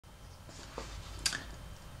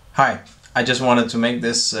Hi, I just wanted to make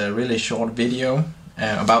this really short video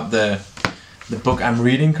about the book I'm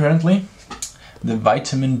reading currently, The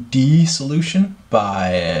Vitamin D Solution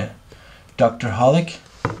by Dr. Hollick.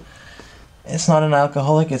 It's not an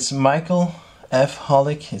alcoholic, it's Michael F.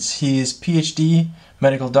 Hollick. He is PhD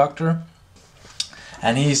medical doctor,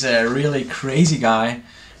 and he's a really crazy guy.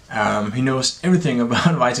 He knows everything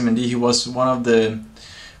about vitamin D. He was one of the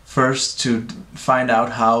first to find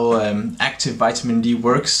out how active vitamin D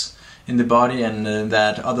works in the body, and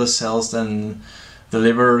that other cells than the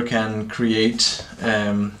liver can create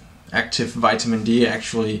active vitamin D.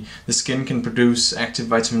 Actually, the skin can produce active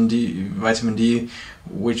vitamin D,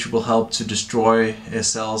 which will help to destroy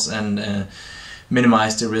cells and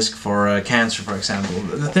minimize the risk for cancer, for example.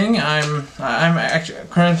 The thing I'm actually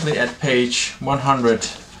currently at page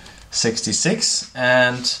 166,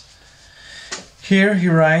 and here he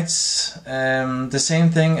writes the same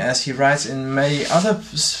thing as he writes in many other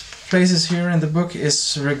places here in the book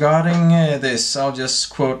is regarding this. I'll just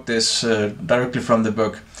quote this directly from the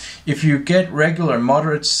book. If you get regular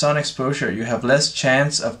moderate sun exposure, you have less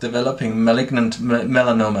chance of developing malignant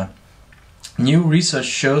melanoma. New research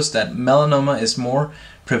shows that melanoma is more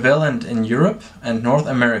prevalent in Europe and North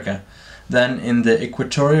America than in the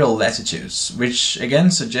equatorial latitudes, which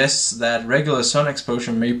again suggests that regular sun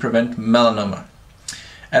exposure may prevent melanoma.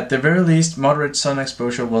 At the very least, moderate sun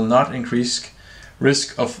exposure will not increase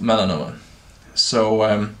risk of melanoma. So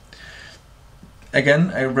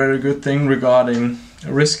again, a very good thing regarding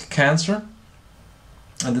risk cancer,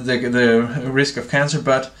 the risk of cancer.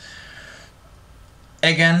 But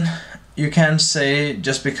again, you can't say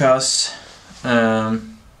just because there are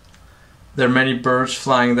many birds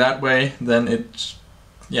flying that way, then it's,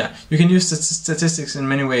 yeah, you can use the statistics in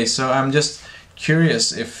many ways. So I'm just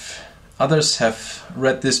curious if others have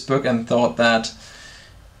read this book and thought that,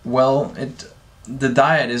 well, the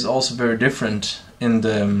diet is also very different in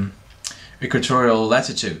the equatorial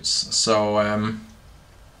latitudes. So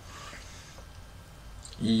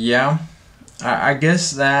yeah, I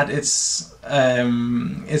guess that it's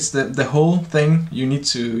the whole thing. You need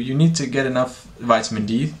to get enough vitamin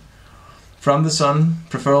D from the sun,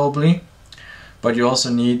 preferably, but you also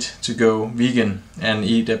need to go vegan and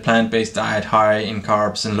eat a plant-based diet high in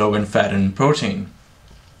carbs and low in fat and protein.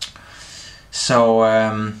 So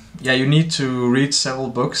yeah, you need to read several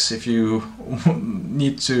books if you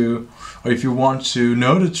need to, or if you want to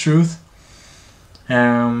know the truth.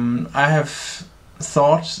 I have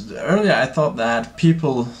thought earlier, I thought that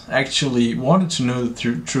people actually wanted to know the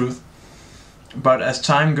truth, but as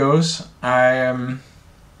time goes,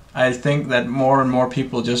 I think that more and more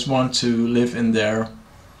people just want to live in their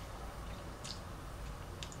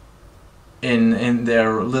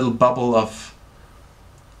little bubble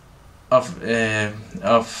of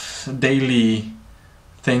daily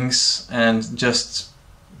things and just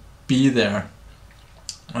be there,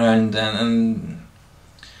 and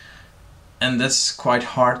that's quite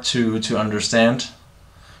hard to understand.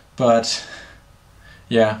 But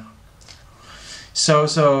yeah, so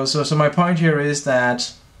my point here is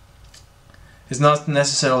that it's not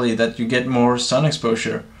necessarily that you get more sun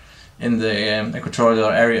exposure in the equatorial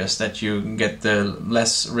areas that you get the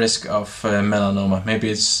less risk of melanoma. Maybe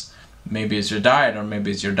it's your diet, or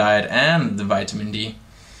maybe it's your diet and the vitamin D.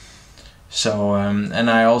 So and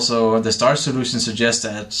I also, the STAR solution suggests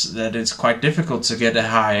that it's quite difficult to get a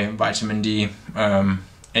high vitamin D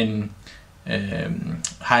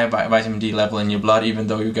high vitamin D level in your blood, even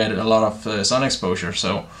though you get a lot of sun exposure.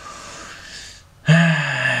 So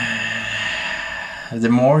the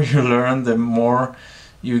more you learn, the more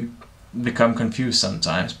you become confused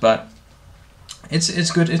sometimes. But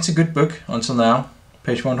it's good. It's a good book until now.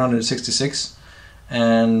 Page 166,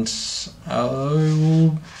 and I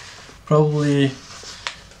will probably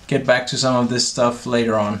get back to some of this stuff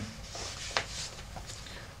later on.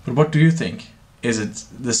 But what do you think? Is it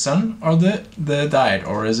the sun or the diet,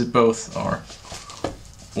 or is it both, or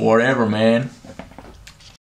whatever, man?